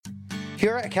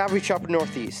Here at Calvary Chapel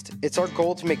Northeast, it's our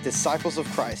goal to make disciples of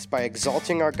Christ by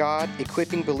exalting our God,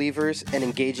 equipping believers, and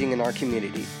engaging in our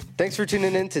community. Thanks for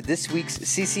tuning in to this week's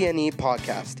CCNE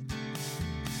podcast.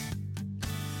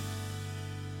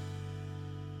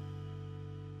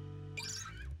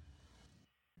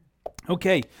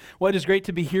 Okay, well, it is great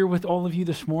to be here with all of you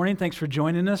this morning. Thanks for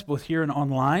joining us, both here and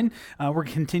online. We're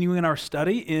continuing our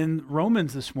study in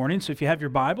Romans this morning, so if you have your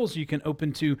Bibles, you can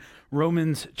open to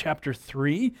Romans chapter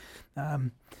 3.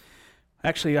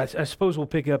 Actually, I suppose we'll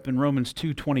pick up in Romans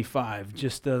 2:25,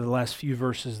 just the last few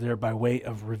verses there by way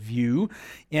of review.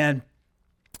 And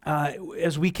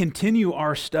as we continue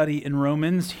our study in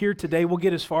Romans, here today we'll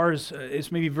get as far as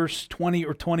maybe verse 20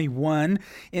 or 21,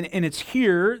 and it's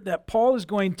here that Paul is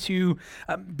going to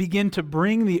begin to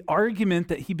bring the argument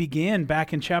that he began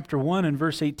back in chapter 1 and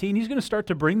verse 18. He's going to start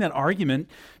to bring that argument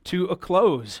to a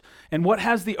close. And what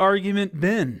has the argument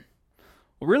been?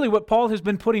 Well, really what Paul has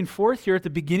been putting forth here at the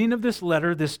beginning of this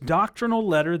letter, this doctrinal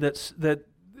letter that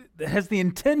has the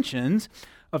intentions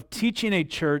of teaching a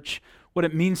church what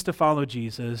it means to follow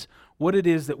Jesus, what it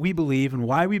is that we believe and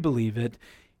why we believe it.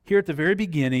 Here at the very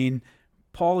beginning,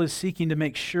 Paul is seeking to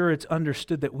make sure it's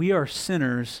understood that we are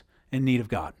sinners in need of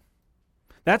God.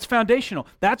 That's foundational.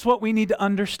 That's what we need to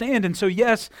understand. And so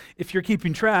yes, if you're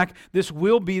keeping track, this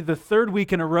will be the third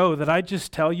week in a row that I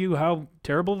just tell you how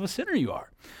terrible of a sinner you are.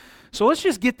 So let's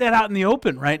just get that out in the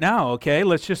open right now, okay?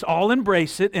 Let's just all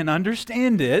embrace it and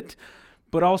understand it,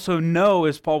 but also know,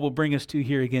 as Paul will bring us to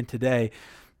here again today,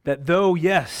 that though,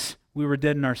 yes, we were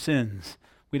dead in our sins,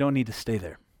 we don't need to stay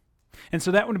there. And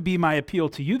so that would be my appeal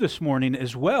to you this morning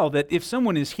as well, that if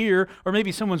someone is here, or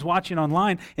maybe someone's watching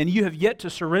online, and you have yet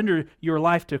to surrender your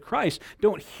life to Christ,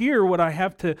 don't hear what I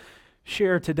have to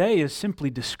share today as simply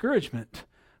discouragement,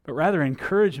 but rather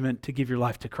encouragement to give your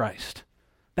life to Christ.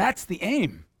 That's the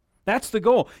aim. That's the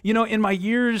goal. You know, in my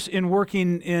years in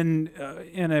working in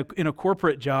a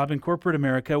corporate job in corporate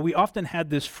America, we often had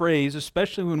this phrase,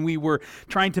 especially when we were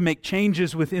trying to make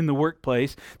changes within the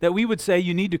workplace, that we would say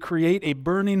you need to create a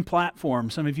burning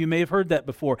platform. Some of you may have heard that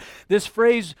before. This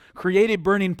phrase, create a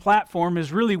burning platform,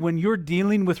 is really when you're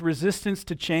dealing with resistance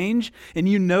to change and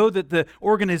you know that the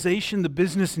organization, the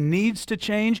business needs to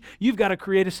change, you've got to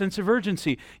create a sense of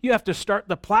urgency. You have to start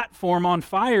the platform on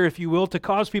fire, if you will, to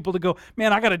cause people to go,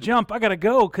 man, I got to jump, I got to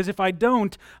go, because if I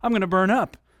don't, I'm going to burn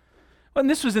up. And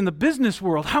this was in the business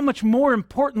world. How much more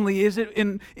importantly is it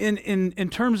in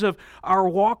terms of our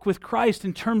walk with Christ,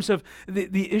 in terms of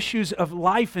the issues of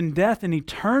life and death and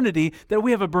eternity, that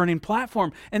we have a burning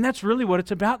platform? And that's really what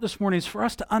it's about this morning, is for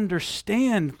us to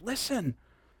understand, listen,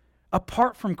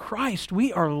 apart from Christ,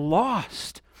 we are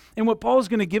lost. And what Paul is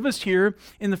going to give us here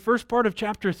in the first part of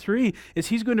chapter 3 is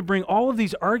he's going to bring all of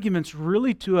these arguments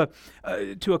really to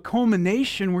a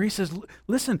culmination where he says,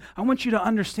 listen, I want you to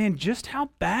understand just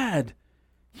how bad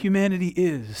humanity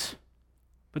is.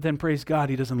 But then, praise God,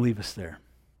 he doesn't leave us there.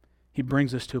 He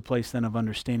brings us to a place then of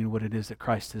understanding what it is that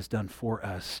Christ has done for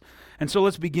us. And so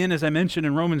let's begin, as I mentioned,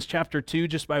 in Romans chapter 2,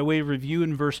 just by way of review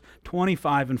in verse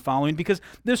 25 and following, because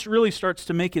this really starts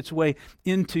to make its way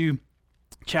into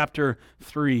chapter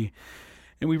 3.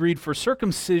 And we read, "For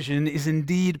circumcision is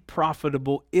indeed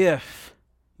profitable if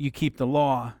you keep the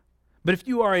law. But if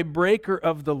you are a breaker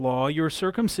of the law, your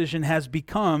circumcision has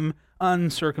become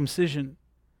uncircumcision.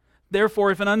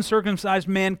 Therefore, if an uncircumcised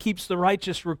man keeps the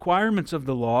righteous requirements of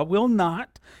the law, will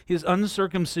not his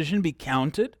uncircumcision be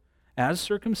counted as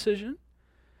circumcision?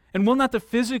 And will not the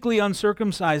physically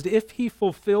uncircumcised, if he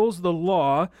fulfills the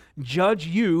law, judge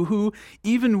you, who,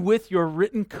 even with your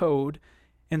written code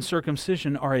and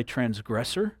circumcision, are a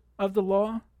transgressor of the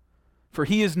law? For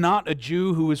he is not a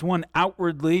Jew who is one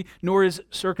outwardly, nor is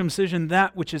circumcision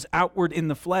that which is outward in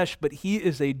the flesh, but he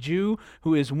is a Jew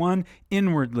who is one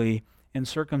inwardly, and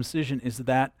circumcision is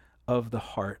that of the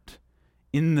heart,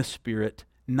 in the spirit,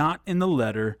 not in the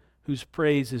letter, whose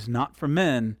praise is not from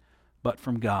men, but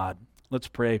from God." Let's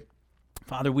pray.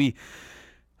 Father, we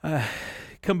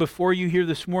come before you here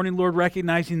this morning, Lord,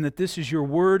 recognizing that this is your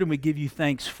word, and we give you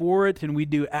thanks for it. And we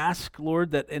do ask,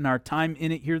 Lord, that in our time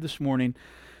in it here this morning,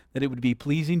 that it would be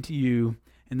pleasing to you,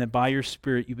 and that by your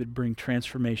Spirit you would bring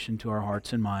transformation to our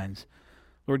hearts and minds.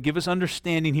 Lord, give us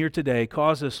understanding here today.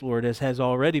 Cause us, Lord, as has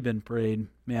already been prayed.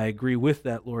 May I agree with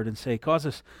that, Lord, and say, cause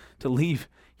us to leave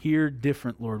here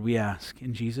different, Lord, we ask.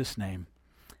 In Jesus' name,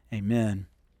 amen.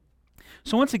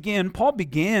 So once again, Paul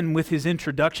began with his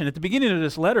introduction. At the beginning of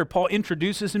this letter, Paul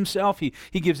introduces himself. He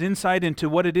gives insight into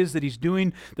what it is that he's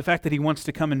doing, the fact that he wants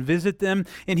to come and visit them,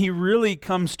 and he really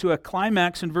comes to a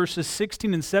climax in verses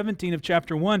 16 and 17 of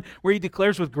chapter 1, where he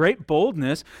declares with great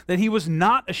boldness that he was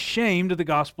not ashamed of the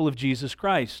gospel of Jesus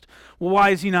Christ. Well, why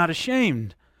is he not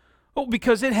ashamed? Oh,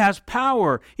 because it has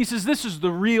power. He says this is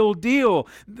the real deal.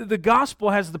 The gospel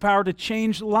has the power to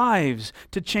change lives,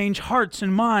 to change hearts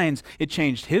and minds. It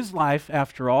changed his life,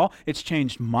 after all. It's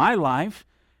changed my life.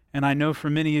 And I know for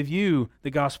many of you,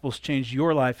 the gospel's changed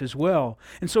your life as well.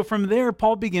 And so from there,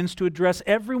 Paul begins to address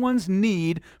everyone's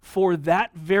need for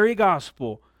that very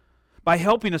gospel by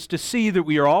helping us to see that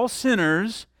we are all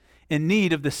sinners in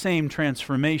need of the same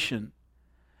transformation.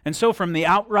 And so from the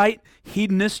outright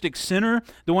hedonistic sinner,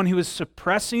 the one who is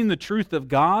suppressing the truth of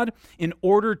God in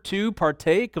order to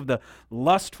partake of the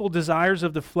lustful desires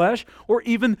of the flesh, or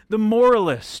even the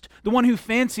moralist, the one who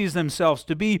fancies themselves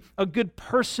to be a good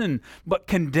person but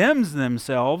condemns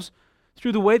themselves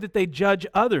through the way that they judge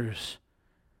others,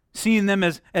 seeing them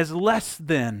as less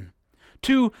than,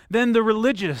 to then the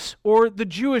religious or the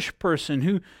Jewish person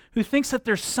who thinks that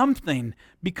there's something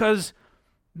because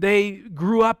they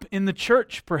grew up in the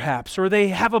church, perhaps, or they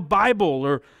have a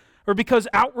Bible, or because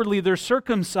outwardly they're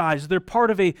circumcised, they're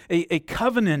part of a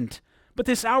covenant. But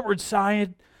this outward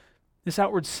sign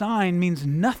means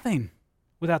nothing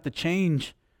without the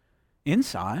change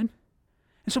inside.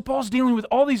 And so Paul's dealing with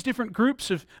all these different groups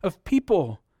of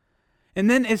people. And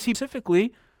then as he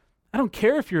specifically, I don't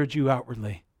care if you're a Jew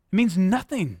outwardly. It means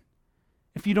nothing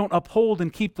if you don't uphold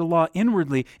and keep the law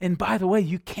inwardly. And by the way,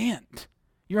 you can't.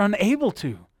 You're unable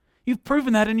to. You've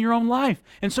proven that in your own life.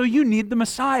 And so you need the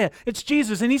Messiah. It's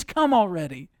Jesus, and he's come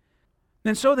already.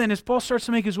 And so then, as Paul starts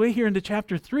to make his way here into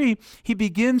chapter 3, he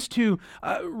begins to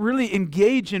really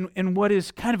engage in what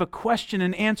is kind of a question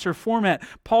and answer format.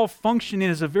 Paul functioning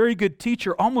as a very good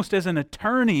teacher, almost as an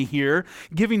attorney here,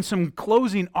 giving some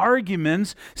closing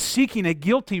arguments, seeking a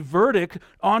guilty verdict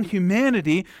on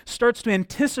humanity, starts to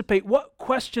anticipate what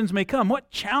questions may come, what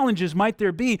challenges might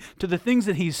there be to the things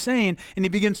that he's saying, and he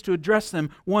begins to address them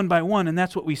one by one. And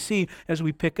that's what we see as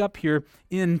we pick up here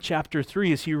in chapter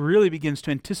 3, as he really begins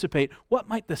to anticipate what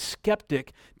might the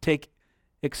skeptic take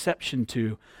exception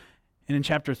to. And in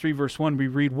chapter 3, verse 1, we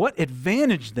read, "What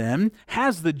advantage then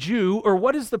has the Jew, or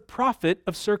what is the profit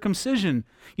of circumcision?"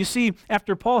 You see,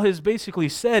 after Paul has basically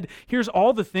said, here's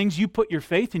all the things you put your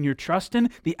faith and your trust in,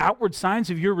 the outward signs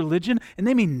of your religion, and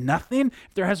they mean nothing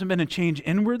if there hasn't been a change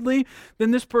inwardly,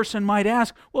 then this person might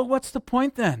ask, well, what's the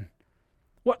point then?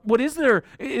 What is there?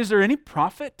 Is there any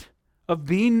profit of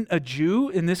being a Jew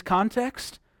in this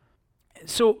context?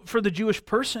 So for the Jewish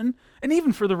person, and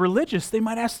even for the religious, they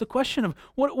might ask the question of,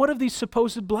 what of these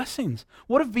supposed blessings?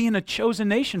 What of being a chosen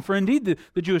nation? For indeed,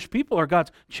 the Jewish people are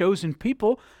God's chosen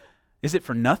people. Is it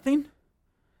for nothing?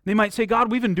 They might say,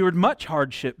 God, we've endured much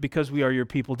hardship because we are your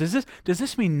people. Does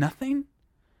this mean nothing?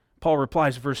 Paul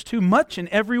replies, verse 2, much in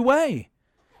every way,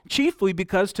 chiefly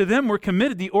because to them were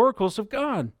committed the oracles of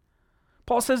God.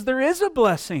 Paul says there is a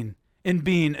blessing in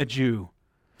being a Jew.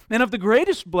 And of the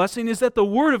greatest blessing is that the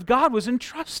Word of God was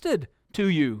entrusted to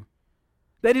you.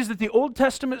 That is, that the Old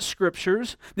Testament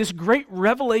Scriptures, this great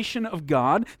revelation of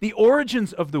God, the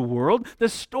origins of the world, the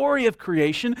story of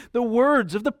creation, the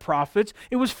words of the prophets,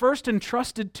 it was first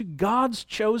entrusted to God's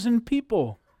chosen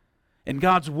people. And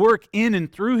God's work in and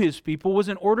through His people was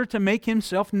in order to make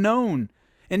Himself known.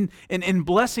 And in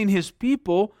blessing His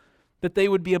people, that they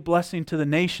would be a blessing to the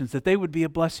nations, that they would be a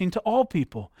blessing to all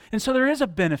people. And so there is a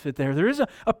benefit there. There is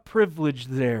a privilege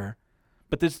there.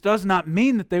 But this does not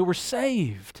mean that they were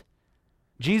saved.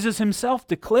 Jesus himself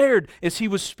declared, as he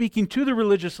was speaking to the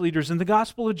religious leaders in the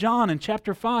Gospel of John in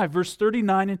chapter 5, verse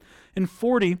 39 and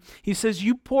 40, he says,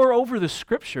 you pore over the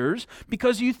Scriptures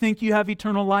because you think you have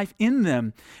eternal life in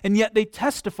them, and yet they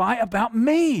testify about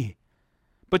me.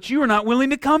 But you are not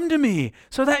willing to come to me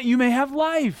so that you may have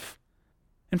life.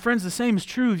 And friends, the same is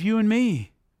true of you and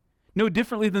me. No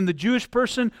differently than the Jewish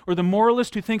person or the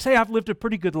moralist who thinks, hey, I've lived a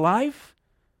pretty good life.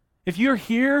 If you're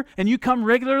here and you come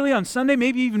regularly on Sunday,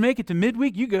 maybe even make it to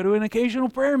midweek, you go to an occasional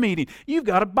prayer meeting. You've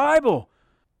got a Bible.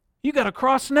 You've got a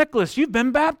cross necklace. You've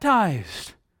been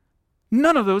baptized.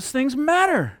 None of those things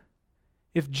matter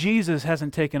if Jesus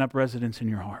hasn't taken up residence in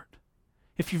your heart,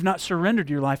 if you've not surrendered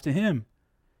your life to Him.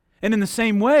 And in the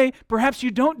same way, perhaps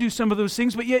you don't do some of those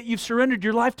things, but yet you've surrendered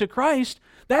your life to Christ.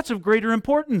 That's of greater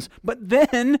importance. But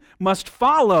then must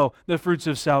follow the fruits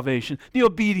of salvation, the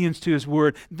obedience to His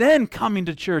Word, then coming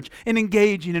to church and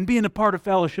engaging and being a part of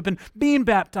fellowship and being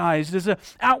baptized as an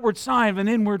outward sign of an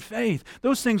inward faith.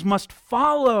 Those things must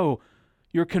follow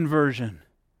your conversion,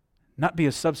 not be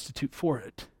a substitute for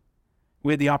it.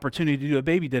 We had the opportunity to do a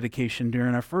baby dedication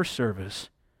during our first service.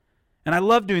 And I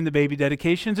love doing the baby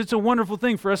dedications. It's a wonderful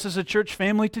thing for us as a church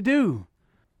family to do.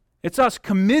 It's us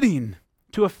committing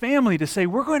to a family to say,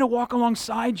 we're going to walk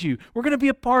alongside you. We're going to be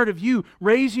a part of you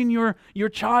raising your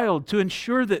child to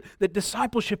ensure that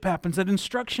discipleship happens, that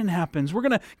instruction happens. We're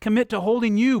going to commit to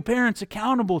holding you, parents,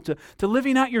 accountable to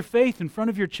living out your faith in front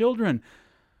of your children.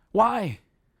 Why?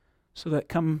 So that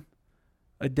come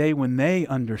a day when they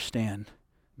understand,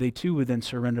 they too would then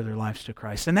surrender their lives to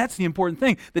Christ. And that's the important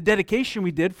thing. The dedication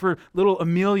we did for little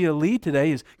Amelia Lee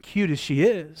today, as cute as she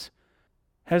is,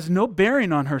 has no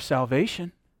bearing on her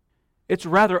salvation. It's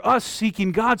rather us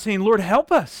seeking God, saying, Lord,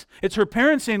 help us. It's her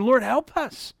parents saying, Lord, help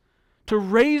us to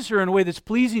raise her in a way that's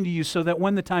pleasing to you so that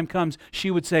when the time comes,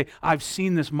 she would say, I've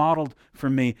seen this modeled for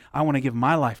me. I want to give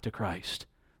my life to Christ.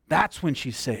 That's when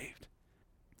she's saved.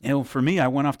 And for me, I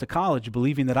went off to college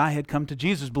believing that I had come to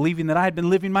Jesus, believing that I had been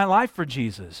living my life for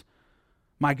Jesus.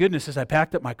 My goodness, as I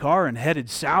packed up my car and headed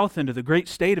south into the great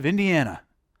state of Indiana.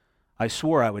 I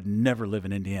swore I would never live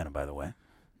in Indiana, by the way.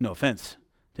 No offense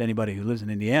to anybody who lives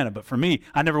in Indiana, but for me,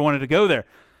 I never wanted to go there.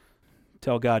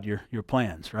 Tell God your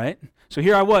plans, right? So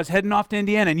here I was heading off to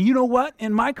Indiana, and you know what?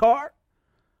 In my car,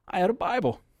 I had a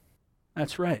Bible.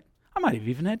 That's right. I might have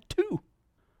even had two.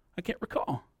 I can't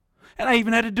recall. And I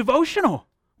even had a devotional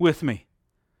with me.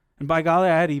 And by golly,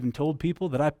 I had even told people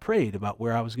that I prayed about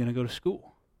where I was going to go to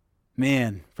school.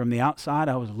 Man, from the outside,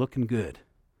 I was looking good,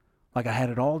 like I had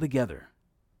it all together.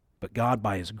 But God,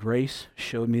 by His grace,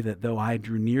 showed me that though I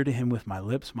drew near to Him with my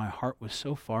lips, my heart was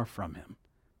so far from Him.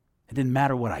 It didn't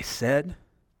matter what I said,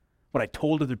 what I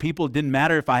told other people. It didn't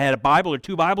matter if I had a Bible or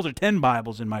 2 Bibles or 10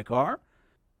 Bibles in my car.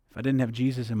 If I didn't have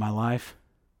Jesus in my life,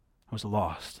 I was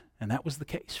lost. And that was the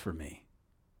case for me.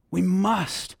 We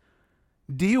must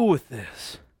deal with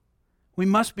this. We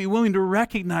must be willing to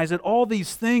recognize that all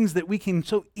these things that we can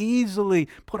so easily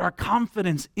put our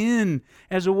confidence in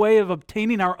as a way of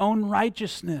obtaining our own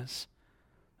righteousness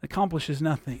accomplishes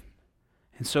nothing.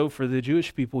 And so for the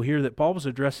Jewish people here that Paul was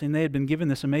addressing, they had been given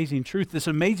this amazing truth, this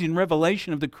amazing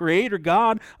revelation of the Creator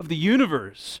God of the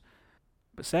universe.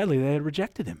 But sadly, they had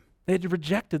rejected Him. They had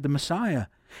rejected the Messiah.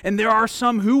 And there are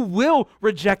some who will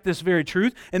reject this very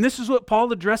truth. And this is what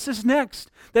Paul addresses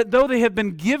next. That though they have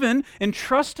been given and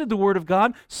trusted the Word of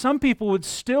God, some people would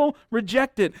still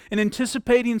reject it. And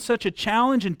anticipating such a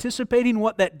challenge, anticipating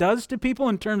what that does to people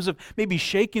in terms of maybe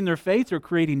shaking their faith or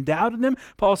creating doubt in them,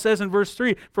 Paul says in verse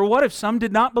 3, for what if some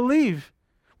did not believe?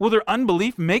 Will their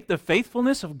unbelief make the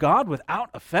faithfulness of God without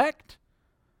effect?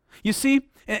 You see,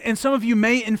 and some of you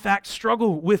may in fact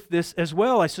struggle with this as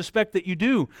well. I suspect that you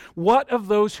do. What of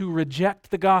those who reject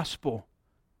the gospel?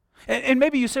 And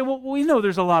maybe you say, well, we know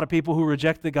there's a lot of people who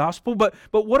reject the gospel, but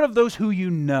what of those who you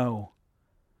know?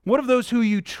 What of those who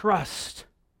you trust?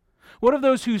 What of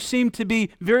those who seem to be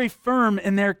very firm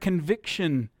in their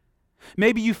conviction?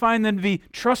 Maybe you find them to be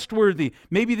trustworthy.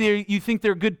 Maybe you think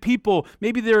they're good people.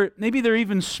 Maybe they're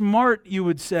even smart, you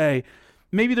would say.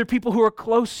 Maybe they're people who are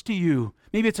close to you.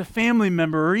 Maybe it's a family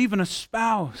member or even a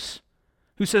spouse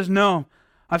who says, no,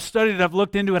 I've studied it, I've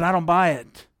looked into it, I don't buy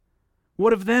it.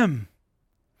 What of them?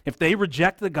 If they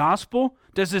reject the gospel,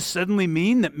 does this suddenly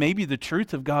mean that maybe the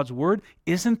truth of God's word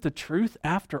isn't the truth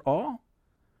after all?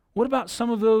 What about some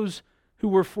of those who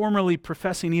were formerly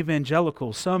professing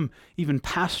evangelicals, some even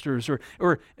pastors,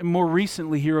 or more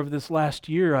recently here over this last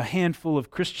year, a handful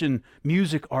of Christian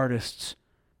music artists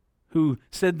who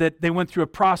said that they went through a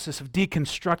process of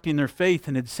deconstructing their faith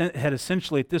and had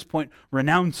essentially at this point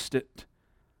renounced it.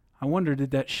 I wonder,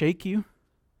 did that shake you?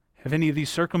 Have any of these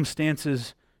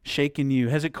circumstances shaken you?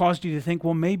 Has it caused you to think,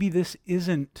 well, maybe this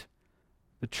isn't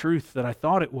the truth that I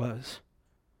thought it was?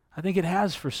 I think it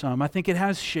has for some. I think it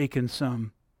has shaken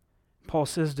some. Paul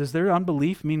says, does their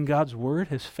unbelief mean God's word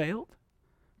has failed?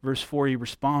 Verse 4, he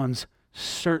responds,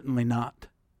 certainly not.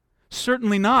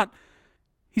 Certainly not.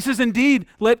 He says, indeed,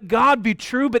 let God be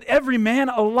true, but every man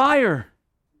a liar.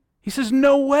 He says,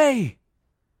 no way.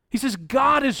 He says,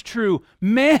 God is true.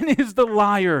 Man is the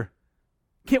liar.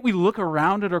 Can't we look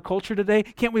around at our culture today?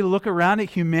 Can't we look around at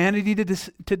humanity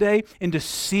today and to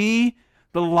see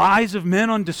the lies of men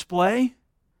on display?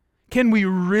 Can we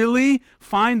really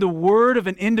find the word of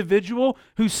an individual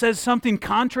who says something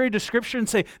contrary to Scripture and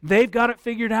say, they've got it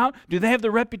figured out? Do they have the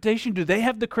reputation? Do they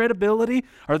have the credibility?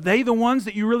 Are they the ones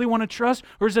that you really want to trust?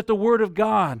 Or is it the Word of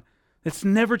God that's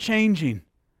never changing?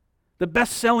 The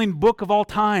best-selling book of all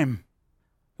time.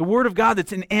 The Word of God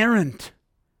that's inerrant.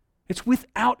 It's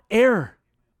without error.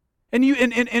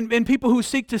 And people who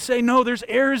seek to say, no, there's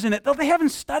errors in it, they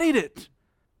haven't studied it.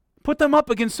 Put them up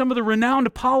against some of the renowned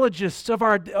apologists of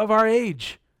our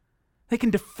age. They can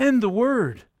defend the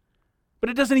Word. But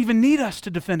it doesn't even need us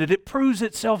to defend it. It proves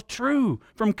itself true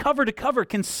from cover to cover,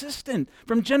 consistent,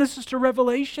 from Genesis to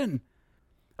Revelation.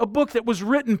 a book that was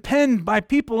written, penned by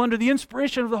people under the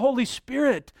inspiration of the Holy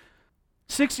Spirit.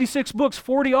 66 books,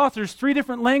 40 authors, 3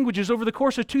 different languages over the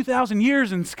course of 2,000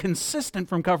 years, and it's consistent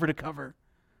from cover to cover.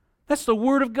 That's the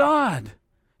Word of God.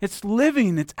 It's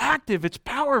living, it's active, it's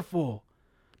powerful.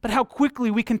 But how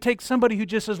quickly we can take somebody who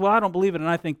just says, well, I don't believe it and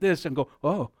I think this, and go,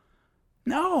 oh,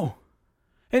 no.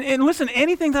 And listen,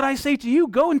 anything that I say to you,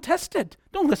 go and test it.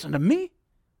 Don't listen to me.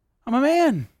 I'm a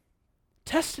man.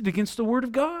 Test it against the Word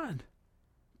of God.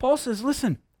 Paul says,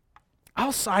 listen,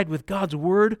 I'll side with God's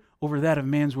Word over that of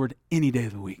man's word any day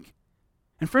of the week.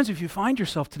 And friends, if you find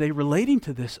yourself today relating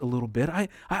to this a little bit, I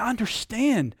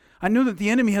understand. I know that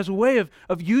the enemy has a way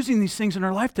of using these things in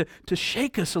our life to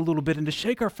shake us a little bit and to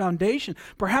shake our foundation.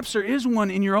 Perhaps there is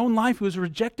one in your own life who has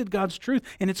rejected God's truth,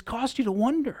 and it's caused you to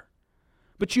wonder.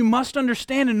 But you must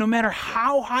understand, and no matter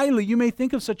how highly you may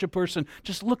think of such a person,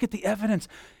 just look at the evidence.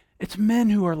 It's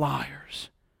men who are liars.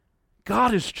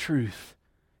 God is truth.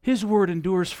 His word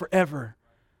endures forever.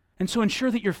 And so ensure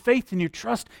that your faith and your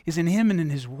trust is in Him and in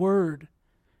His word.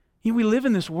 You know, we live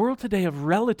in this world today of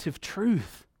relative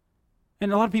truth.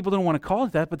 And a lot of people don't want to call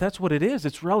it that, but that's what it is.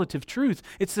 It's relative truth.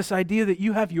 It's this idea that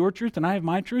you have your truth and I have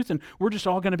my truth, and we're just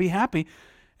all going to be happy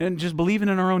and just believing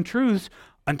in our own truths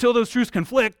until those truths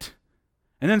conflict.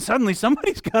 And then suddenly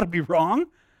somebody's got to be wrong,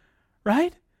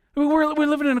 right? We're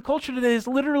living in a culture today that's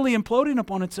literally imploding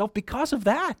upon itself because of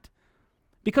that.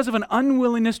 Because of an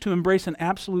unwillingness to embrace an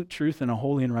absolute truth and a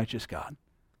holy and righteous God.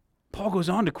 Paul goes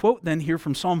on to quote then here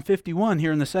from Psalm 51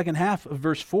 here in the second half of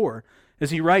verse 4 as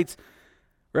he writes,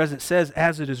 or as it says,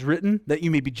 as it is written, that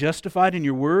you may be justified in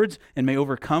your words and may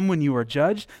overcome when you are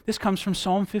judged. This comes from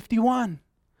Psalm 51,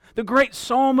 the great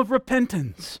psalm of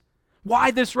repentance.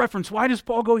 Why this reference? Why does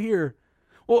Paul go here?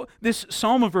 Well, this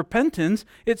psalm of repentance,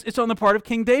 it's on the part of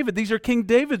King David. These are King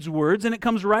David's words, and it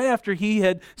comes right after he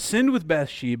had sinned with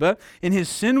Bathsheba, and his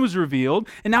sin was revealed,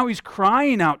 and now he's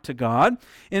crying out to God,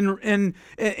 and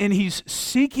he's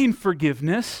seeking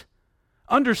forgiveness,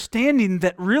 understanding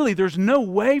that really there's no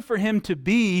way for him to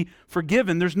be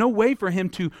forgiven. There's no way for him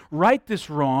to right this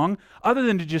wrong other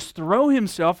than to just throw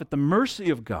himself at the mercy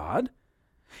of God.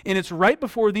 And it's right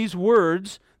before these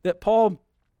words that Paul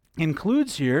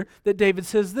includes here that David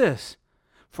says this,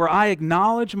 for I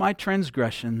acknowledge my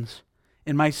transgressions,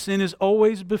 and my sin is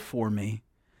always before me.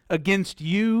 Against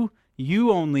you,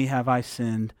 you only have I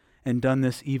sinned and done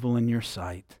this evil in your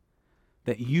sight,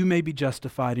 that you may be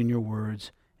justified in your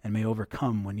words and may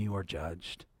overcome when you are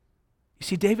judged. You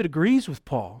see, David agrees with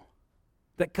Paul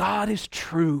that God is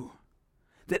true,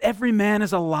 that every man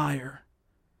is a liar.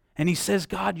 And he says,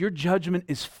 God, your judgment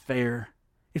is fair.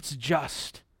 It's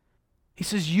just. He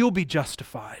says, you'll be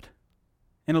justified.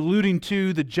 And alluding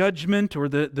to the judgment or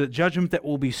the judgment that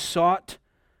will be sought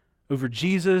over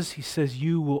Jesus, he says,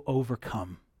 you will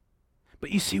overcome. But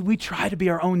you see, we try to be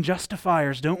our own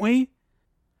justifiers, don't we?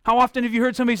 How often have you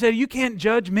heard somebody say, you can't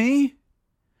judge me?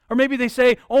 Or maybe they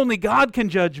say, only God can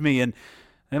judge me, and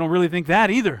they don't really think that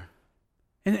either.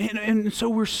 And so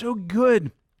we're so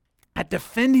good at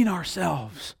defending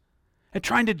ourselves, at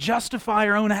trying to justify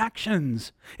our own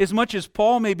actions. As much as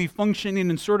Paul may be functioning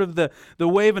in sort of the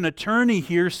way of an attorney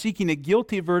here, seeking a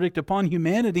guilty verdict upon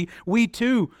humanity, we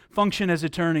too function as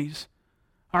attorneys.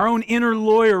 Our own inner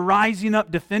lawyer rising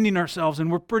up, defending ourselves, and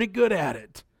we're pretty good at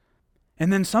it.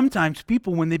 And then sometimes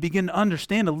people, when they begin to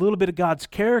understand a little bit of God's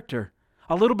character,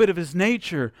 a little bit of His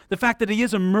nature, the fact that He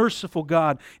is a merciful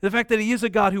God, the fact that He is a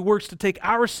God who works to take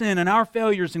our sin and our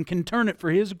failures and can turn it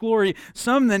for His glory,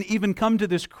 some then even come to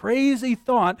this crazy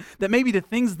thought that maybe the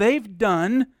things they've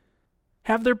done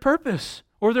have their purpose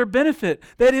or their benefit.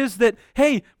 That is that,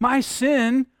 hey, my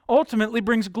sin ultimately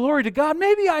brings glory to God.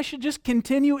 Maybe I should just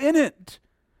continue in it.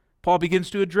 Paul begins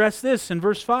to address this in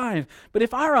verse 5. But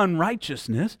if our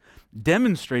unrighteousness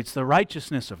demonstrates the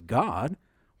righteousness of God,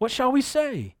 what shall we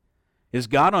say? Is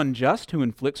God unjust who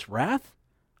inflicts wrath?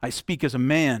 I speak as a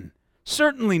man.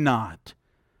 Certainly not.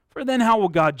 For then how will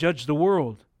God judge the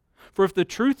world? For if the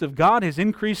truth of God has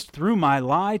increased through my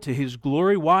lie to His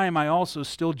glory, why am I also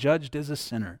still judged as a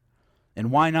sinner?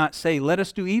 And why not say, let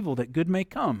us do evil that good may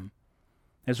come?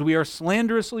 As we are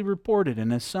slanderously reported,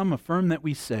 and as some affirm that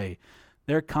we say,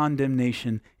 their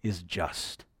condemnation is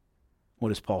just.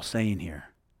 What is Paul saying here?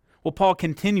 Well, Paul,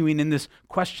 continuing in this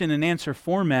question and answer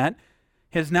format,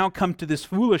 has now come to this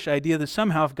foolish idea that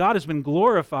somehow if God has been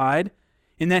glorified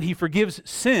in that He forgives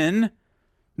sin,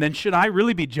 then should I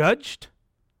really be judged?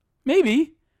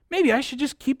 Maybe I should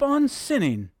just keep on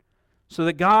sinning so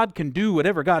that God can do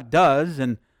whatever God does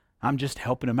and I'm just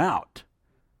helping Him out.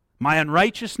 My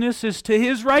unrighteousness is to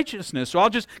His righteousness, so I'll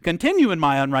just continue in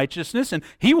my unrighteousness and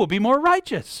He will be more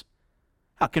righteous.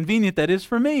 How convenient that is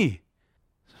for me.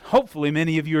 hopefully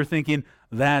many of you are thinking,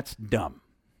 that's dumb,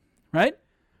 right?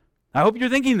 I hope you're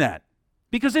thinking that,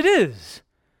 because it is.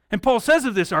 And Paul says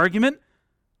of this argument,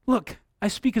 look, I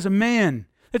speak as a man.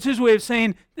 That's his way of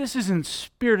saying, this isn't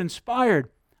Spirit-inspired.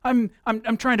 I'm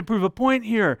trying to prove a point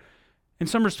here. In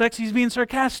some respects, he's being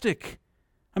sarcastic.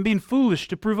 I'm being foolish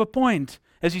to prove a point.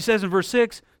 As he says in verse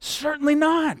 6, certainly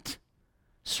not.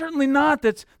 Certainly not.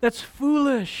 That's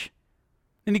foolish.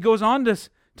 And he goes on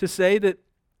to say that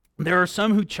there are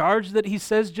some who charge that he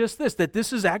says just this, that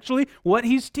this is actually what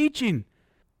he's teaching.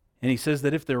 And he says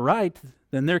that if they're right,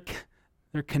 then they're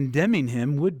condemning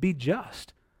him would be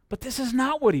just. But this is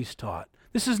not what he's taught.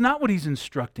 This is not what he's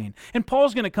instructing. And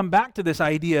Paul's going to come back to this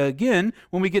idea again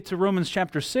when we get to Romans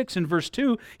chapter 6 and verse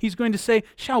 2. He's going to say,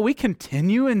 shall we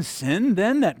continue in sin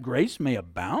then that grace may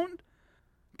abound?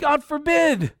 God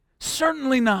forbid.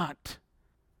 Certainly not.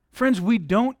 Friends, we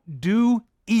don't do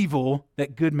evil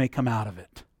that good may come out of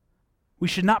it. We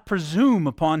should not presume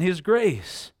upon his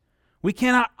grace. We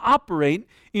cannot operate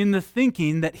in the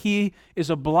thinking that he is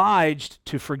obliged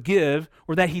to forgive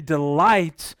or that he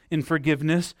delights in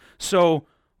forgiveness, so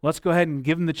let's go ahead and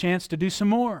give him the chance to do some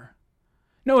more.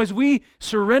 No, as we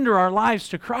surrender our lives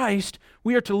to Christ,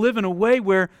 we are to live in a way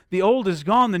where the old is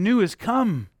gone, the new has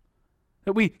come.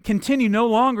 That we continue no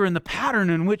longer in the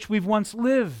pattern in which we've once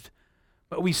lived,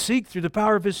 but we seek through the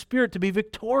power of his Spirit to be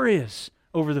victorious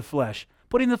over the flesh,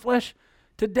 putting the flesh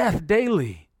to death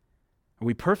daily. Are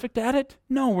we perfect at it?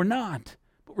 No, we're not.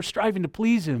 But we're striving to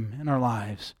please him in our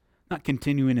lives, not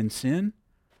continuing in sin.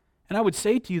 And I would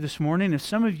say to you this morning, if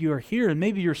some of you are here and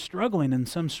maybe you're struggling in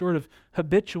some sort of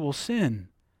habitual sin,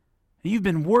 and you've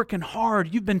been working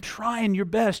hard, you've been trying your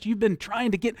best, you've been trying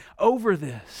to get over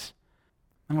this.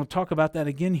 I'm going to talk about that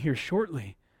again here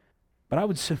shortly. But I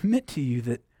would submit to you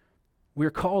that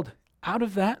we're called out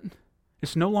of that.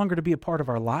 It's no longer to be a part of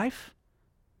our life.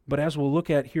 But as we'll look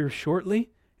at here shortly,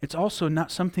 it's also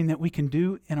not something that we can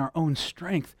do in our own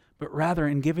strength, but rather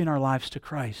in giving our lives to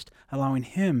Christ, allowing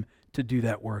him to do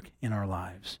that work in our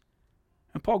lives.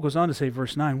 And Paul goes on to say,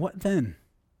 verse 9, what then?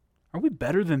 Are we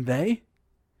better than they?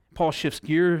 Paul shifts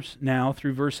gears now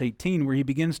through verse 18, where he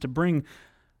begins to bring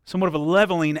somewhat of a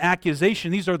leveling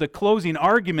accusation. These are the closing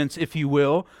arguments, if you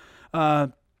will,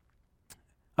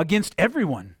 against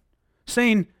everyone,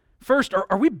 saying, first,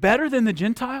 are we better than the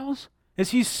Gentiles? As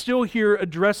he's still here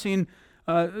addressing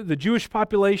the Jewish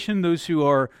population, those who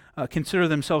are consider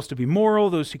themselves to be moral,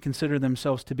 those who consider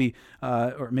themselves to be,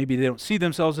 or maybe they don't see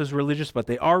themselves as religious, but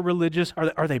they are religious.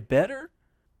 Are they better? Are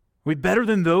we better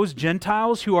than those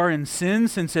Gentiles who are in sin,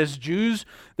 since as Jews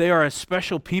they are a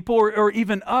special people, or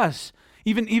even us?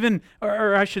 Even,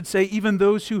 or I should say, even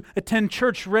those who attend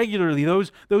church regularly,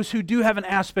 those who do have an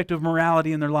aspect of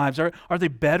morality in their lives, are they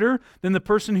better than the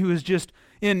person who is just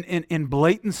in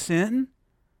blatant sin?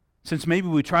 Since maybe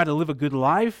we try to live a good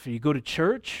life, or you go to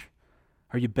church,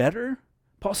 are you better?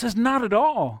 Paul says, not at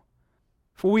all.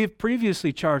 For we have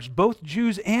previously charged both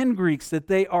Jews and Greeks that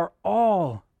they are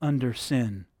all under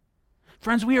sin.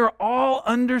 Friends, we are all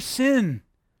under sin.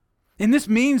 And this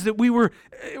means that we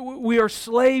are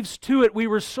slaves to it. We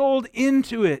were sold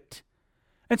into it.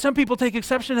 And some people take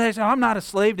exception to that. They say, I'm not a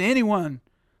slave to anyone.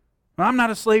 I'm not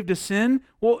a slave to sin.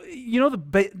 Well, you know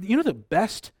the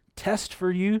best test for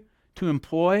you to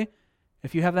employ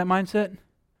if you have that mindset?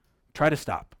 Try to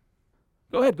stop.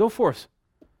 Go ahead, go forth.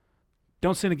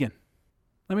 Don't sin again.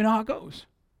 Let me know how it goes.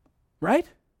 Right?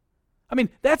 I mean,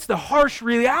 that's the harsh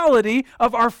reality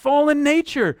of our fallen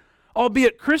nature.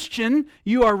 Albeit Christian,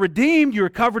 you are redeemed, you are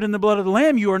covered in the blood of the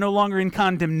Lamb, you are no longer in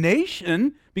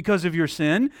condemnation because of your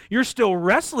sin. You're still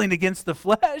wrestling against the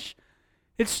flesh.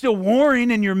 It's still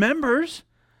warring in your members.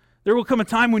 There will come a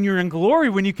time when you're in glory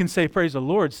when you can say, praise the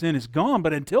Lord, sin is gone.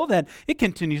 But until then, it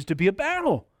continues to be a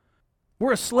battle.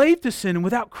 We're a slave to sin, and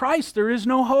without Christ, there is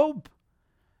no hope.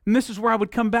 And this is where I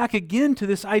would come back again to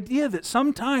this idea that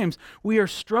sometimes we are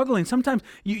struggling. Sometimes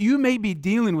you may be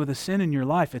dealing with a sin in your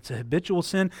life. It's a habitual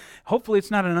sin. Hopefully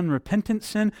it's not an unrepentant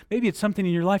sin. Maybe it's something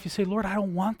in your life you say, Lord, I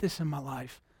don't want this in my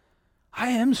life. I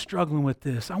am struggling with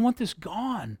this. I want this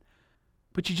gone.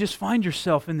 But you just find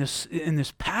yourself in this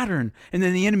pattern, and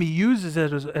then the enemy uses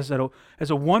it as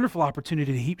a wonderful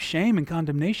opportunity to heap shame and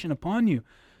condemnation upon you.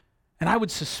 And I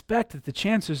would suspect that the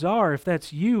chances are, if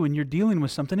that's you and you're dealing with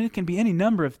something, and it can be any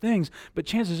number of things, but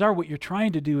chances are what you're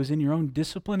trying to do is in your own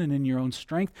discipline and in your own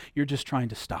strength, you're just trying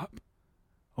to stop.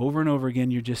 Over and over again,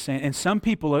 you're just saying, and some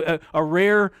people, a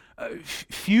rare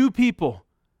few people,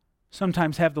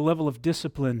 sometimes have the level of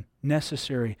discipline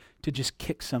necessary to just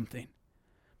kick something.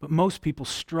 But most people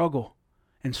struggle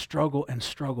and struggle and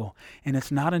struggle. And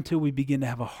it's not until we begin to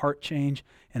have a heart change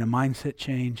and a mindset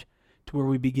change to where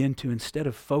we begin to, instead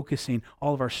of focusing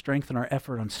all of our strength and our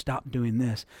effort on stop doing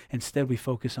this, instead we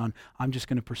focus on, I'm just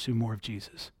going to pursue more of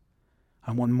Jesus.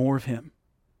 I want more of him.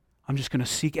 I'm just going to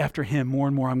seek after him more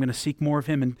and more. I'm going to seek more of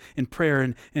him in prayer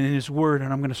and in his word,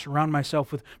 and I'm going to surround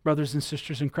myself with brothers and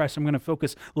sisters in Christ. I'm going to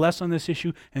focus less on this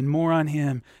issue and more on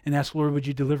him and ask, Lord, would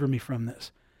you deliver me from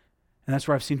this? And that's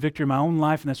where I've seen victory in my own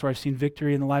life, and that's where I've seen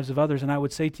victory in the lives of others. And I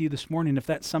would say to you this morning, if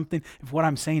that's something, if what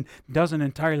I'm saying doesn't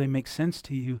entirely make sense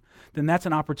to you, then that's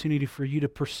an opportunity for you to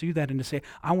pursue that and to say,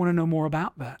 I want to know more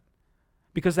about that.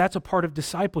 Because that's a part of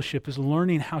discipleship, is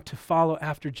learning how to follow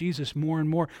after Jesus more and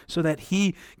more so that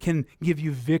he can give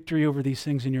you victory over these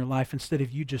things in your life instead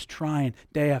of you just trying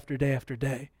day after day after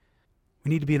day. We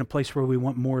need to be in a place where we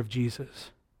want more of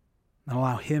Jesus and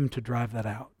allow him to drive that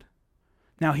out.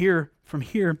 Now from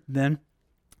here, then,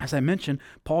 as I mentioned,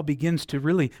 Paul begins to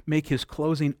really make his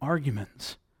closing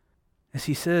arguments. As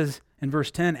he says in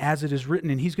verse 10, as it is written,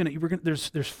 and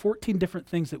there's 14 different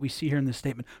things that we see here in this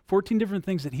statement, 14 different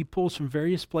things that he pulls from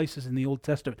various places in the Old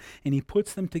Testament, and he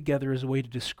puts them together as a way to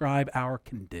describe our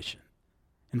condition.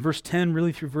 In verse 10,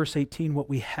 really through verse 18, what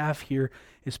we have here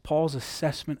is Paul's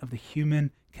assessment of the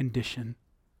human condition.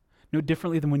 No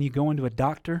differently than when you go into a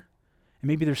doctor, and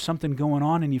maybe there's something going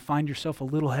on and you find yourself a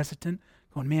little hesitant,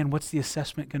 going, man, what's the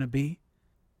assessment going to be?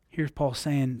 Here's Paul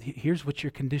saying, here's what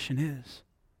your condition is.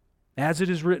 As it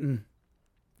is written,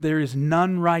 there is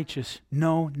none righteous,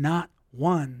 no, not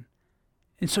one.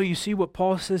 And so you see what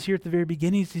Paul says here at the very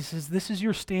beginning. He says, this is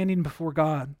your standing before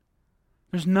God.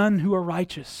 There's none who are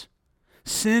righteous.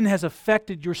 Sin has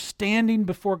affected your standing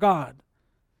before God.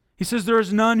 He says there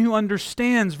is none who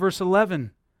understands, verse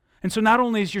 11. And so not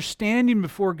only is your standing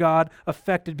before God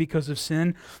affected because of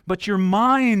sin, but your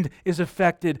mind is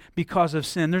affected because of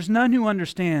sin. There's none who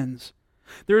understands.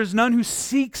 There is none who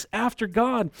seeks after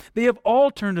God. They have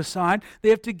all turned aside. They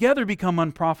have together become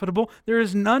unprofitable. There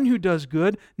is none who does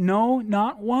good. No,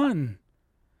 not one.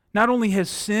 Not only has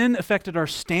sin affected our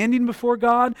standing before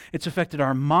God, it's affected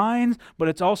our minds, but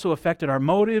it's also affected our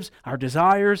motives, our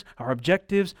desires, our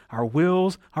objectives, our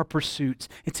wills, our pursuits.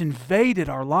 It's invaded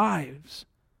our lives.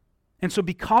 And so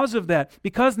because of that,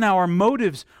 because now our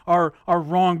motives are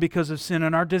wrong because of sin,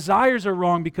 and our desires are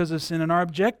wrong because of sin, and our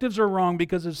objectives are wrong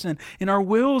because of sin, and our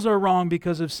wills are wrong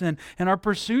because of sin, and our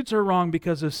pursuits are wrong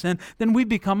because of sin, then we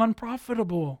become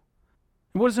unprofitable.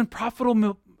 And what does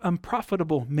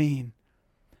unprofitable mean?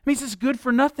 It means it's good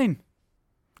for nothing.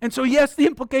 And so yes, the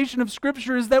implication of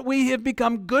Scripture is that we have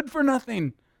become good for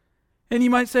nothing. And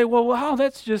you might say, well, wow,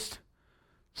 that's just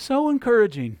so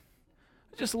encouraging.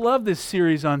 I just love this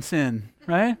series on sin,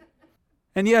 right?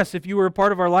 And yes, if you were a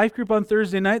part of our life group on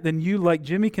Thursday night, then you, like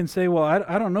Jimmy, can say, well,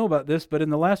 I don't know about this, but in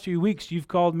the last few weeks, you've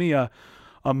called me a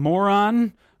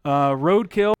moron,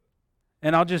 roadkill,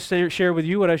 and I'll just share with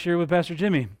you what I share with Pastor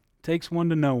Jimmy. Takes one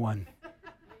to know one.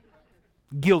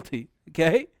 Guilty,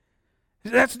 okay?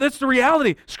 That's the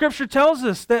reality. Scripture tells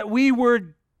us that we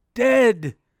were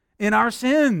dead in our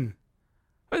sin.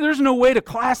 There's no way to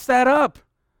class that up.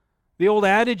 The old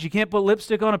adage, you can't put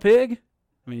lipstick on a pig.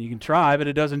 I mean, you can try, but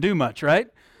it doesn't do much, right?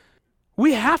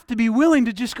 We have to be willing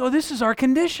to just go, this is our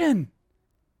condition.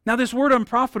 Now, this word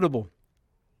unprofitable,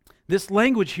 this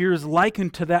language here is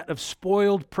likened to that of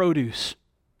spoiled produce.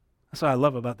 That's what I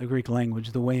love about the Greek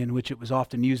language, the way in which it was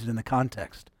often used in the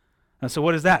context. And so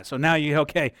what is that? So now you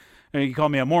call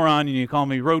me a moron and you call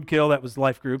me roadkill. That was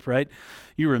life group, right?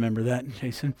 You remember that,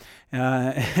 Jason.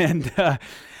 And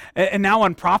now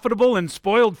unprofitable and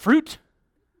spoiled fruit.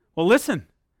 Well, listen,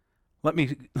 let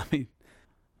me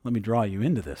draw you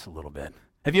into this a little bit.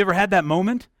 Have you ever had that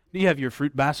moment? You have your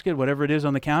fruit basket, whatever it is,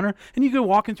 on the counter, and you go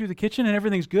walking through the kitchen and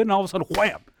everything's good, and all of a sudden,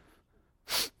 wham!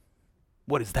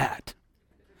 What is that?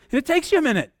 And it takes you a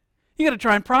minute. You got to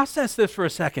try and process this for a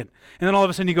second. And then all of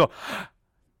a sudden you go,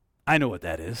 I know what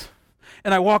that is.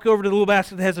 And I walk over to the little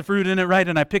basket that has the fruit in it, right,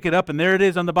 and I pick it up, and there it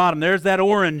is on the bottom. There's that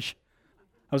orange.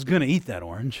 I was going to eat that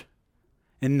orange.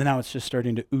 And now it's just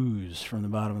starting to ooze from the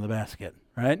bottom of the basket,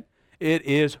 right? It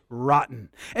is rotten.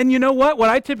 And you know what? What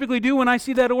I typically do when I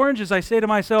see that orange is I say to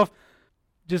myself,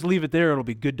 just leave it there. It'll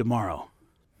be good tomorrow.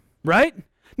 Right?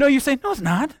 No, you say, no, it's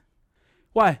not.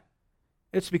 Why?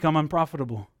 It's become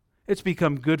unprofitable. It's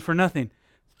become good for nothing.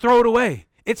 Throw it away.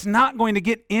 It's not going to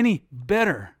get any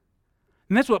better.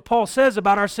 And that's what Paul says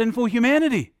about our sinful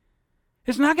humanity.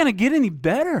 It's not going to get any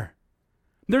better.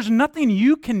 There's nothing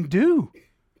you can do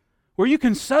where you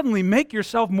can suddenly make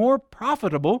yourself more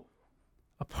profitable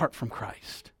apart from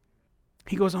Christ.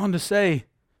 He goes on to say,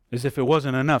 as if it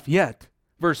wasn't enough yet,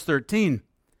 verse 13,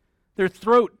 their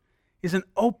throat is an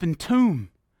open tomb.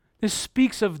 This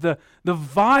speaks of the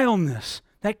vileness,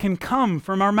 that can come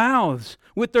from our mouths.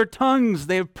 With their tongues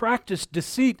they have practiced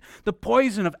deceit. The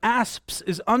poison of asps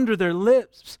is under their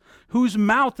lips, whose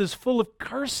mouth is full of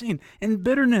cursing and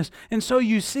bitterness. And so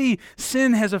you see,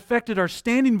 sin has affected our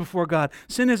standing before God.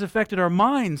 Sin has affected our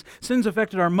minds. Sin's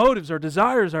affected our motives, our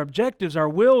desires, our objectives, our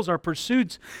wills, our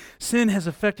pursuits. Sin has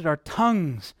affected our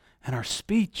tongues and our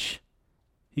speech.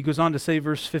 He goes on to say,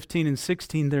 verse 15 and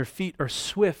 16, their feet are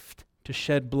swift to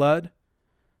shed blood.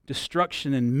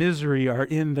 Destruction and misery are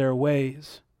in their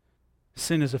ways.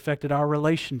 Sin has affected our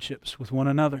relationships with one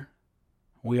another.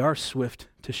 We are swift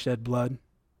to shed blood.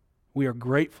 We are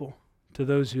grateful to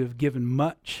those who have given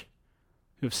much,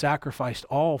 who have sacrificed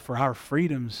all for our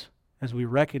freedoms, as we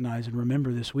recognize and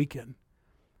remember this weekend.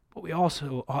 But we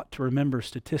also ought to remember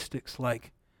statistics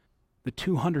like the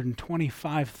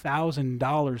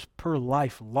 $225,000 per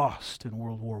life lost in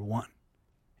World War I,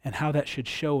 and how that should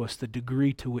show us the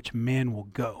degree to which man will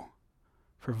go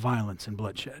for violence and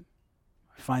bloodshed.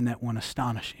 I find that one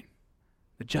astonishing.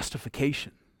 The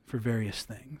justification for various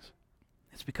things.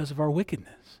 It's because of our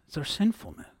wickedness. It's our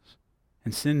sinfulness.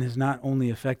 And sin has not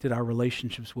only affected our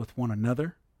relationships with one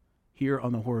another here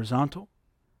on the horizontal,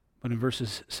 but in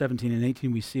verses 17 and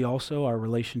 18 we see also our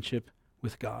relationship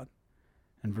with God.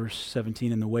 In verse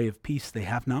 17, in the way of peace they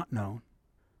have not known.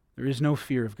 There is no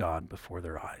fear of God before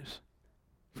their eyes.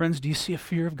 Friends, do you see a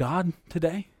fear of God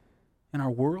today in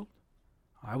our world?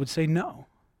 I would say no.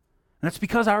 And that's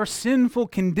because our sinful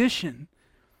condition,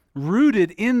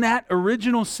 rooted in that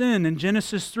original sin in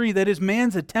Genesis 3, that is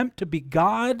man's attempt to be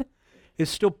God, is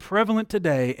still prevalent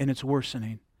today, and it's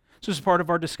worsening. This was part of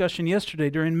our discussion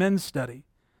yesterday during men's study.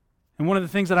 And one of the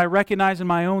things that I recognize in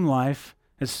my own life,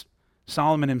 as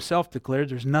Solomon himself declared,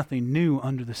 there's nothing new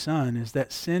under the sun, is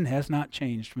that sin has not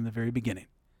changed from the very beginning.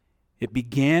 It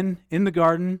began in the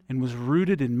garden and was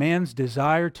rooted in man's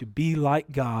desire to be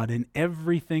like God, and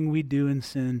everything we do in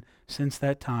sin since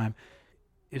that time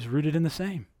is rooted in the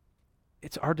same.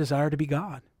 It's our desire to be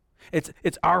God.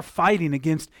 It's our fighting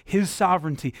against His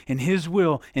sovereignty and His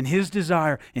will and His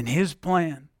desire and His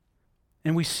plan.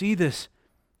 And we see this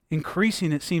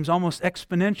increasing, it seems, almost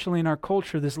exponentially in our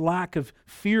culture, this lack of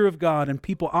fear of God and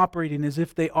people operating as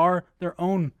if they are their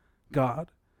own God.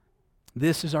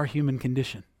 This is our human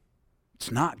condition.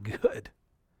 It's not good.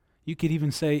 You could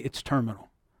even say it's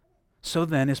terminal. So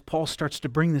then, as Paul starts to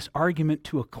bring this argument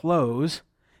to a close,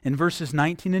 in verses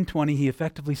 19 and 20, he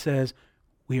effectively says,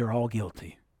 we are all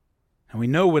guilty. And we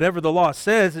know whatever the law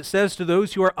says, it says to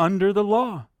those who are under the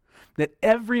law, that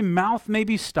every mouth may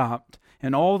be stopped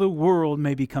and all the world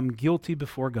may become guilty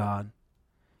before God.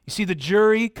 You see, the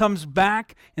jury comes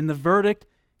back and the verdict,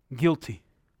 guilty.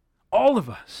 All of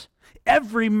us.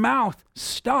 Every mouth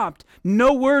stopped.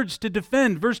 No words to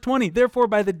defend. Verse 20, therefore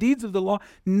by the deeds of the law,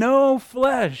 no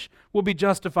flesh will be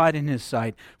justified in His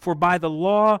sight. For by the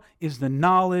law is the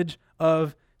knowledge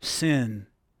of sin.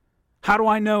 How do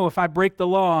I know if I break the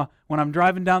law when I'm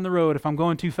driving down the road if I'm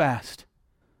going too fast?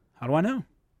 How do I know?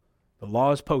 The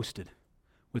law is posted.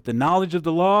 With the knowledge of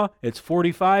the law, it's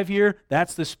 45 here.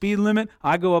 That's the speed limit.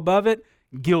 I go above it,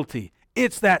 guilty.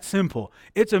 It's that simple.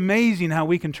 It's amazing how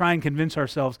we can try and convince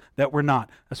ourselves that we're not,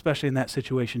 especially in that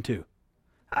situation too.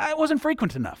 I wasn't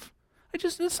frequent enough.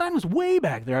 This sign was way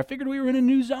back there. I figured we were in a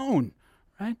new zone,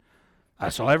 right? I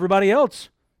saw everybody else.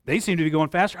 They seemed to be going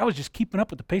faster. I was just keeping up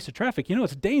with the pace of traffic. You know,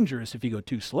 it's dangerous if you go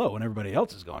too slow and everybody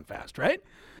else is going fast, right?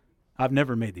 I've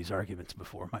never made these arguments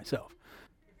before myself.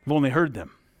 I've only heard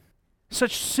them.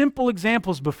 Such simple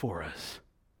examples before us.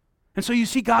 And so you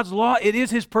see God's law, it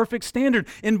is His perfect standard.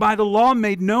 And by the law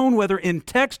made known, whether in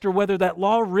text or whether that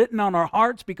law written on our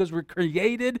hearts because we're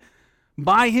created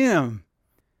by Him,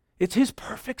 it's His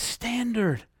perfect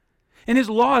standard. And His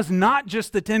law is not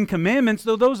just the 10 Commandments,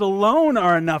 though those alone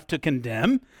are enough to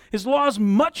condemn. His law is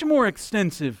much more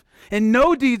extensive, and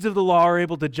no deeds of the law are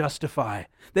able to justify.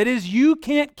 That is, you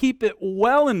can't keep it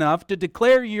well enough to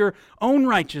declare your own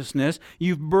righteousness.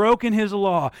 You've broken His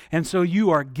law, and so you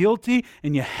are guilty,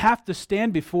 and you have to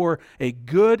stand before a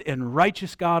good and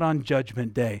righteous God on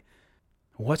Judgment Day.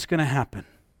 What's going to happen?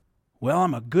 Well,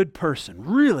 I'm a good person.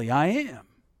 Really, I am.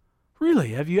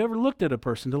 Really, have you ever looked at a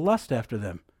person to lust after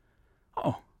them?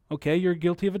 Oh, okay, you're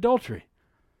guilty of adultery.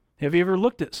 Have you ever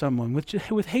looked at someone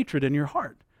with hatred in your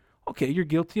heart? Okay, you're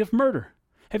guilty of murder.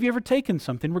 Have you ever taken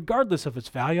something, regardless of its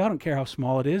value? I don't care how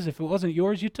small it is. If it wasn't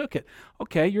yours, you took it.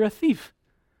 Okay, you're a thief.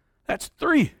 That's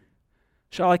 3.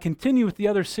 Shall I continue with the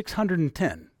other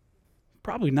 610?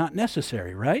 Probably not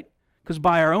necessary, right? Because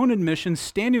by our own admission,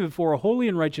 standing before a holy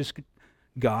and righteous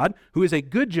God, who is a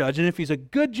good judge, and if He's a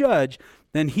good judge,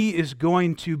 then He is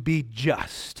going to be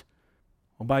just.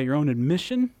 Well, by your own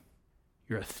admission,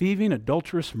 you're a thieving,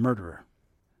 adulterous murderer.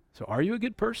 So are you a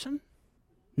good person?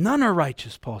 None are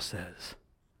righteous, Paul says.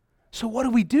 So what do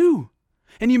we do?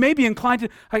 And you may be inclined to,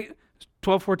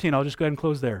 12:14, I'll just go ahead and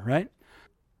close there, right?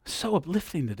 So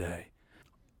uplifting today.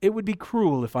 It would be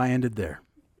cruel if I ended there,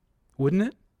 wouldn't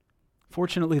it?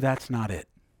 Fortunately, that's not it.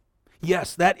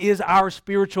 Yes, that is our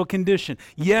spiritual condition.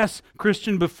 Yes,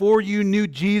 Christian, before you knew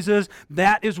Jesus,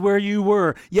 that is where you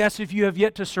were. Yes, if you have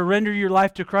yet to surrender your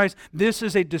life to Christ, this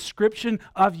is a description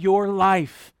of your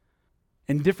life.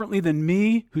 And differently than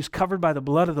me, who's covered by the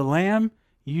blood of the Lamb,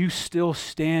 you still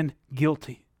stand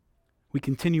guilty. We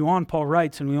continue on, Paul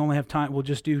writes, and we only have time. We'll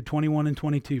just do 21 and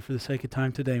 22 for the sake of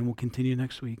time today, and we'll continue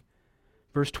next week.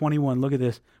 Verse 21, look at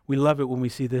this. We love it when we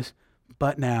see this.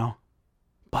 But now,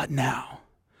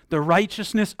 the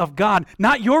righteousness of God,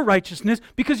 not your righteousness,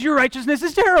 because your righteousness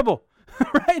is terrible,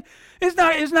 right?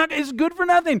 It's good for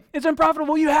nothing. It's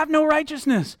unprofitable. You have no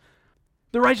righteousness.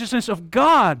 The righteousness of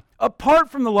God, apart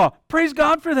from the law. Praise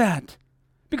God for that,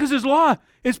 because His law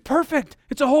is perfect.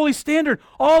 It's a holy standard.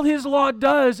 All His law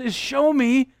does is show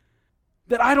me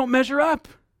that I don't measure up.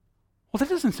 Well, that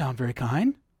doesn't sound very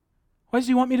kind. Why does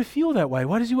He want me to feel that way?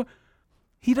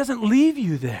 He doesn't leave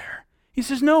you there. He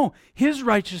says, no, His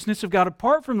righteousness of God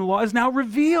apart from the law is now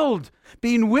revealed,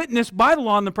 being witnessed by the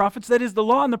law and the prophets. That is, the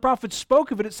law and the prophets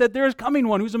spoke of it. It said, there is coming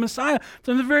one who's a Messiah.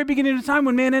 From the very beginning of time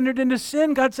when man entered into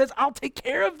sin, God says, I'll take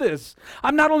care of this.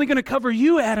 I'm not only going to cover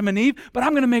you, Adam and Eve, but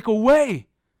I'm going to make a way.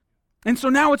 And so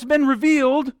now it's been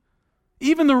revealed,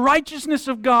 even the righteousness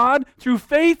of God through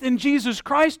faith in Jesus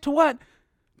Christ, to what?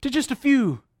 To just a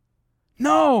few.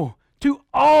 No, to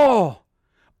all.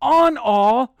 On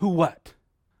all who what?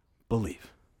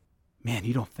 Believe. Man,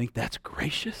 you don't think that's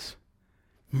gracious,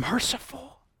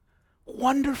 merciful,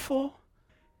 wonderful?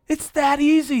 It's that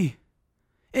easy.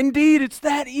 Indeed, it's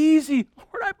that easy.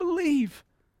 Lord, I believe.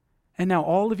 And now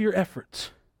all of your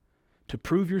efforts to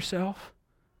prove yourself,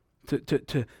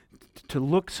 to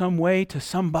look some way to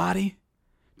somebody,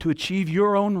 to achieve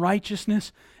your own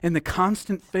righteousness, and the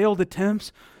constant failed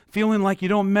attempts, feeling like you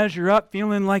don't measure up,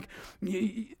 feeling like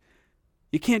you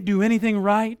can't do anything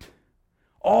right,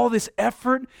 all this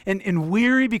effort and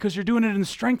weary because you're doing it in the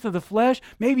strength of the flesh,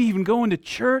 maybe even going to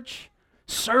church,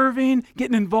 serving,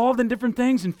 getting involved in different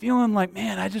things and feeling like,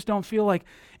 man, I just don't feel like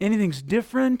anything's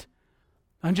different.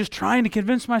 I'm just trying to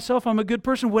convince myself I'm a good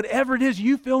person. Whatever it is,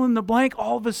 you fill in the blank,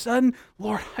 all of a sudden,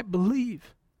 Lord, I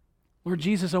believe. Lord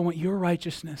Jesus, I want your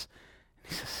righteousness.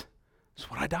 And He says,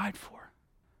 that's what I died for,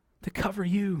 to cover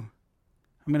you.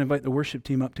 I'm going to invite the worship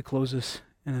team up to close us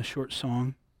in a short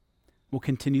song. We'll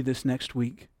continue this next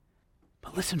week.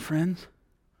 But listen, friends,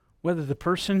 whether the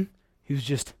person who's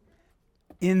just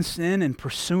in sin and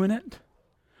pursuing it,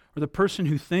 or the person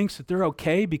who thinks that they're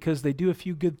okay because they do a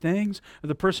few good things, or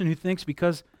the person who thinks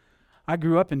because I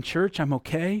grew up in church, I'm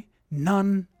okay,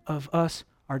 none of us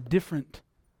are different.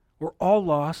 We're all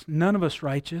lost, none of us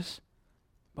righteous,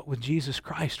 but with Jesus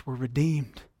Christ we're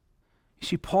redeemed. You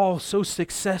see, Paul so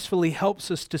successfully helps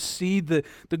us to see the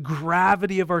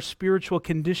gravity of our spiritual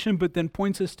condition, but then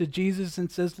points us to Jesus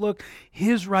and says, look,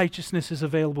 His righteousness is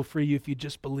available for you if you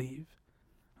just believe.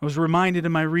 I was reminded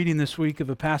in my reading this week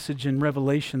of a passage in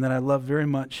Revelation that I love very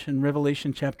much. In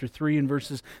Revelation chapter 3 and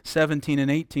verses 17 and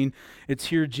 18, it's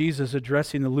here Jesus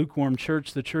addressing the lukewarm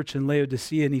church, the church in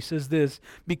Laodicea, and He says this,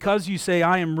 because you say,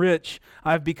 I am rich,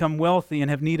 I have become wealthy and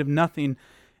have need of nothing,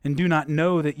 and do not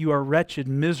know that you are wretched,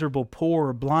 miserable,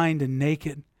 poor, blind, and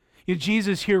naked.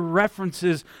 Jesus here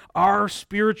references our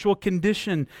spiritual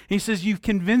condition. He says, you've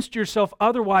convinced yourself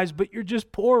otherwise, but you're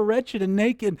just poor, wretched, and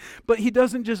naked. But He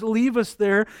doesn't just leave us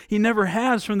there. He never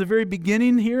has. From the very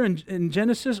beginning here in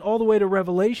Genesis all the way to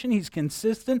Revelation, He's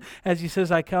consistent as He says,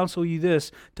 I counsel you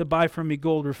this, to buy from me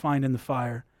gold refined in the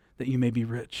fire, that you may be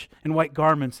rich, and white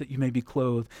garments that you may be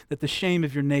clothed, that the shame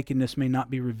of your nakedness may not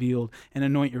be revealed, and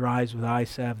anoint your eyes with eye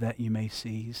salve that you may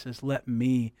see. He says, let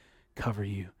me cover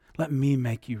you. Let me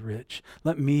make you rich.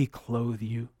 Let me clothe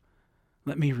you.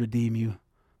 Let me redeem you.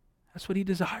 That's what He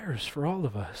desires for all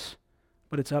of us.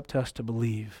 But it's up to us to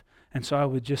believe. And so I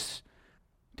would just,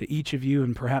 to each of you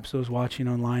and perhaps those watching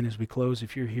online as we close,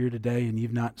 if you're here today and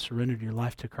you've not surrendered your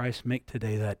life to Christ, make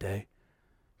today that day.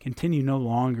 Continue no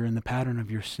longer in the pattern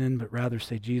of your sin, but rather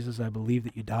say, Jesus, I believe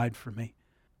that you died for me.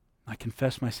 I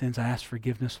confess my sins. I ask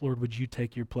forgiveness. Lord, would you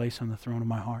take your place on the throne of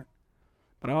my heart?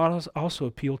 But I also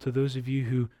appeal to those of you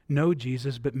who know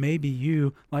Jesus, but maybe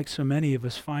you, like so many of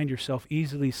us, find yourself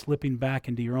easily slipping back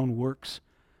into your own works,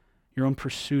 your own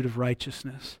pursuit of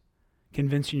righteousness,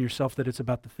 convincing yourself that it's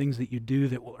about the things that you do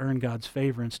that will earn God's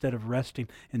favor instead of resting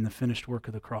in the finished work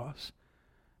of the cross.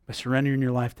 By surrendering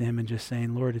your life to Him and just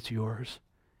saying, Lord, it's yours.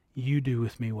 You do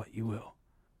with me what you will.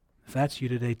 If that's you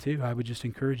today too, I would just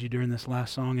encourage you during this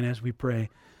last song and as we pray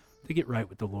to get right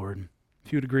with the Lord.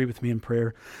 If you would agree with me in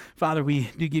prayer. Father, we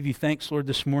do give you thanks, Lord,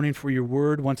 this morning for your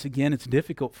word. Once again, it's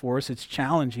difficult for us. It's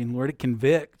challenging, Lord. It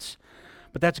convicts.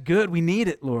 But that's good. We need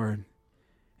it, Lord.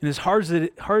 And as hard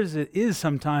as it is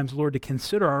sometimes, Lord, to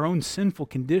consider our own sinful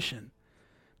condition,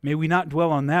 may we not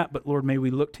dwell on that, but Lord, may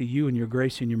we look to you and your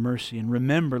grace and your mercy and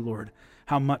remember, Lord,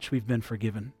 how much we've been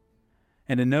forgiven.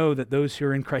 And to know that those who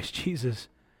are in Christ Jesus,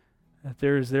 that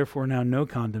there is therefore now no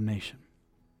condemnation.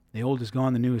 The old is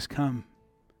gone, the new has come.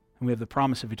 And we have the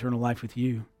promise of eternal life with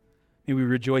you. May we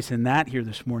rejoice in that here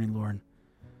this morning, Lord,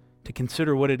 to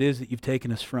consider what it is that you've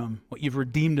taken us from, what you've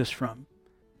redeemed us from.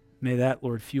 May that,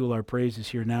 Lord, fuel our praises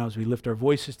here now as we lift our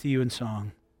voices to you in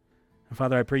song. And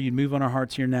Father, I pray you'd move on our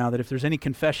hearts here now, that if there's any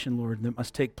confession, Lord, that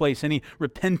must take place, any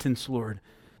repentance, Lord,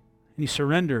 any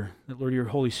surrender, that, Lord, your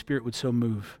Holy Spirit would so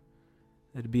move,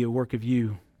 that it be a work of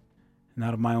you and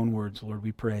not of my own words, Lord,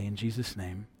 we pray in Jesus'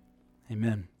 name.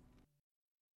 Amen.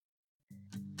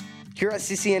 Here at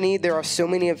CCNE, there are so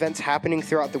many events happening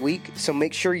throughout the week, so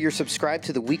make sure you're subscribed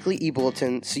to the weekly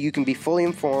e-bulletin so you can be fully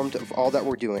informed of all that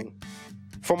we're doing.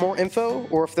 For more info,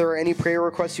 or if there are any prayer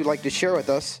requests you'd like to share with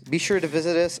us, be sure to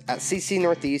visit us at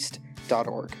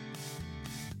ccnortheast.org.